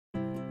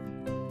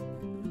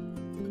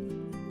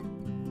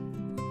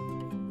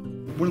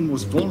one of the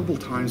most vulnerable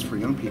times for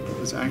young people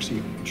is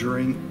actually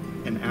during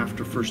and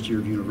after first year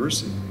of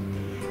university.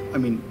 I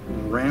mean,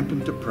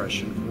 rampant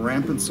depression,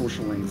 rampant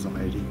social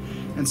anxiety.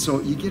 And so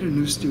you get a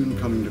new student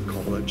coming to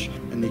college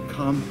and they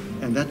come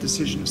and that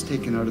decision is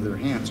taken out of their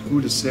hands,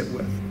 who to sit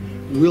with.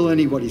 Will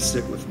anybody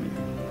sit with me?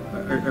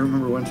 I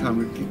remember one time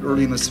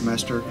early in the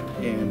semester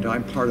and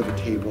I'm part of a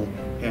table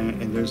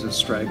and there's a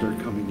straggler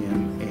coming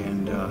in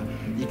and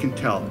you can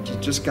tell she's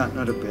just gotten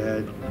out of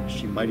bed,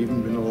 she might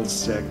even been a little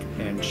sick,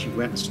 and she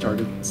went and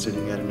started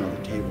sitting at another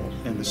table.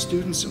 And the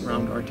students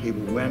around our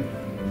table went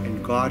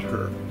and got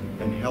her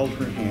and held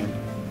her hand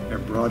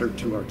and brought her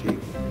to our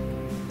table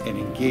and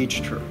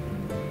engaged her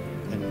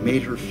and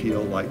made her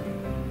feel like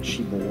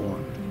she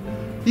belonged.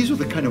 These are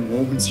the kind of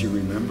moments you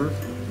remember.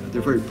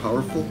 They're very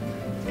powerful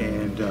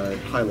and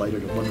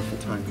highlighted a wonderful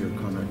time here at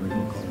Conrad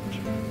Grebel College.